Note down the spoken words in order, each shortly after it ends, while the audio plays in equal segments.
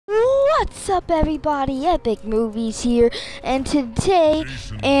What's up, everybody? Epic Movies here, and today,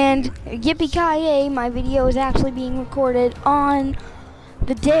 Ep1cTa1kz, my video is actually being recorded on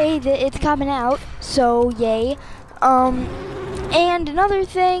the day that it's coming out, so yay. And another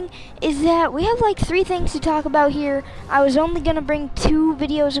thing is that we have like 3 things to talk about here. I was only gonna bring 2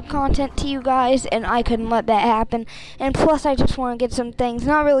 videos of content to you guys, and I couldn't let that happen. And plus, I just want to get some things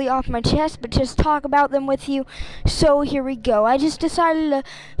not really off my chest, but just talk about them with you. So here we go. I just decided to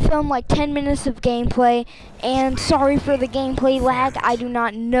film like 10 minutes of gameplay, and sorry for the gameplay lag. I do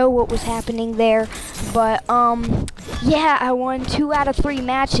not know what was happening there, but yeah, I won 2 out of 3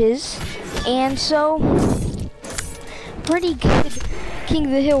 matches, and so pretty good King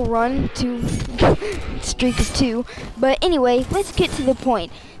of the Hill run to streak of 2. But anyway, let's get to the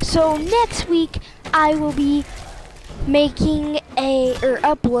point. So next week I will be making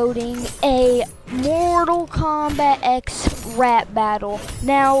uploading a Mortal Kombat X rap battle.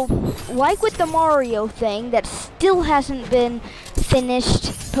 Now, like with the Mario thing that still hasn't been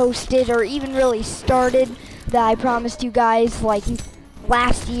finished, posted, or even really started, that I promised you guys like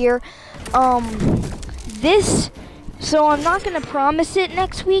last year, so I'm not going to promise it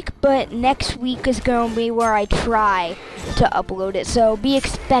next week, but next week is going to be where I try to upload it. So be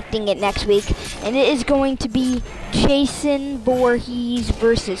expecting it next week. And it is going to be Jason Voorhees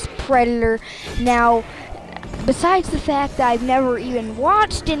versus Predator. Now, besides the fact that I've never even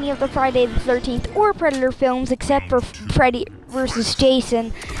watched any of the Friday the 13th or Predator films except for Freddy versus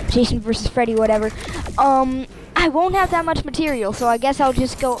Jason versus Freddy, whatever, I won't have that much material, so I guess I'll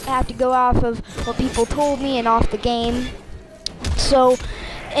just have to go off of what people told me and off the game. So,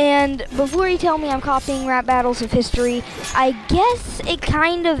 and before you tell me I'm copying rap battles of history, I guess it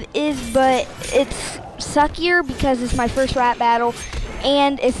kind of is, but it's suckier because it's my first rap battle,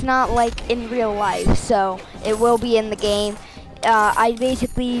 and it's not like in real life, so it will be in the game. I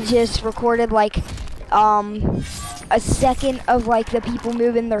basically just recorded like a second of like the people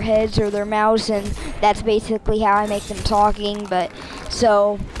moving their heads or their mouths, and that's basically how I make them talking. But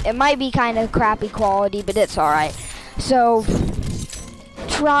so it might be kind of crappy quality, but it's alright. So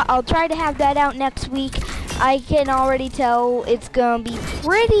I'll try to have that out next week. I can already tell it's gonna be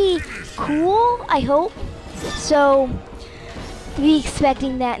pretty cool, I hope. So be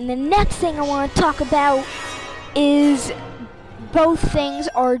expecting that. And the next thing I want to talk about is both things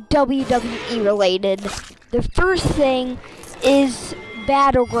are WWE related. The first thing is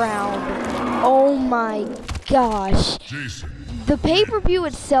Battleground. Oh my gosh. The pay-per-view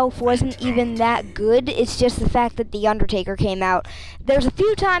itself wasn't even that good. It's just the fact that The Undertaker came out. There's a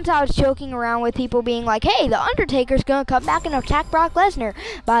few times I was joking around with people being like, hey, The Undertaker's gonna come back and attack Brock Lesnar.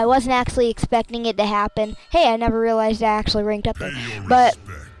 But I wasn't actually expecting it to happen. Hey, I never realized I actually ranked up there. But,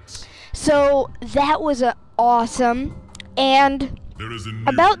 so, that was awesome. And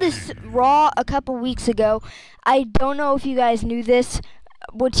about this Raw a couple weeks ago, I don't know if you guys knew this,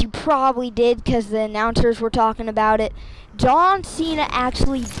 which you probably did because the announcers were talking about it. John Cena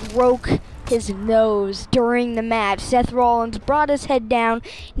actually broke his nose during the match. Seth Rollins brought his head down,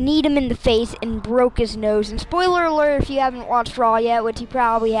 kneed him in the face, and broke his nose. And spoiler alert if you haven't watched Raw yet, which you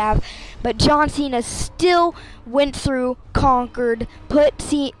probably have, but John Cena still went through, conquered, put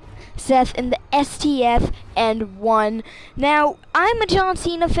Seth in the STF, and won. Now, I'm a John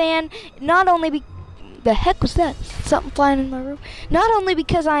Cena fan, not only the heck was that? Something flying in my room? Not only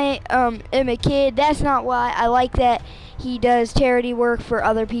because I am a kid, that's not why. I like that he does charity work for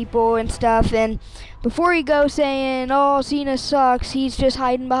other people and stuff, and before you go saying, oh, Cena sucks, he's just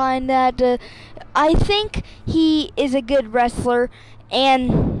hiding behind that, I think he is a good wrestler,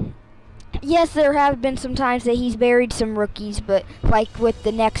 and yes, there have been some times that he's buried some rookies, but like with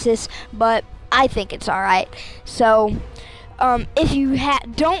the Nexus, but I think it's alright. So, if you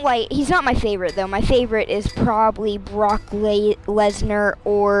don't like, he's not my favorite though. My favorite is probably Brock Lesnar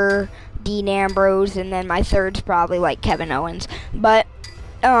or Dean Ambrose, and then my third's probably like Kevin Owens. But,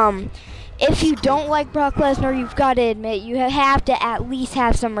 if you don't like Brock Lesnar, you've got to admit, you have to at least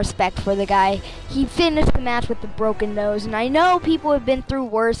have some respect for the guy. He finished the match with the broken nose, and I know people have been through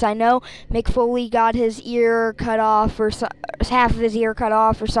worse. I know Mick Foley got his ear cut off, or half of his ear cut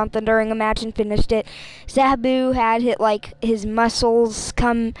off or something during a match and finished it. Sabu had his muscles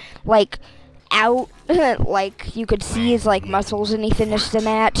come like out, like you could see his like muscles, and he finished the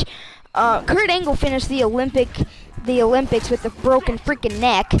match. Kurt Angle finished the Olympics with a broken freaking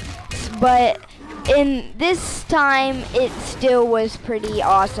neck, but in this time it still was pretty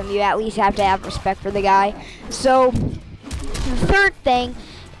awesome. You at least have to have respect for the guy. So the third thing,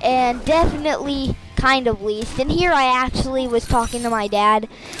 and definitely kind of least, and here I actually was talking to my dad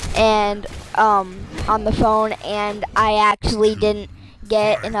and on the phone, and I actually didn't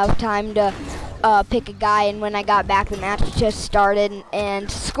get enough time to pick a guy, and when I got back, the match just started,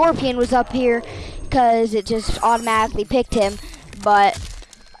 and Scorpion was up here because it just automatically picked him,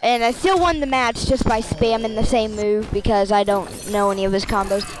 and I still won the match just by spamming the same move because I don't know any of his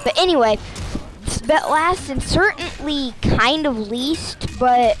combos. But anyway, last and certainly kind of least,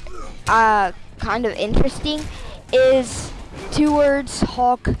 but kind of interesting, is 2 words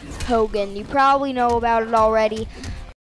Hulk Hogan. You probably know about it already.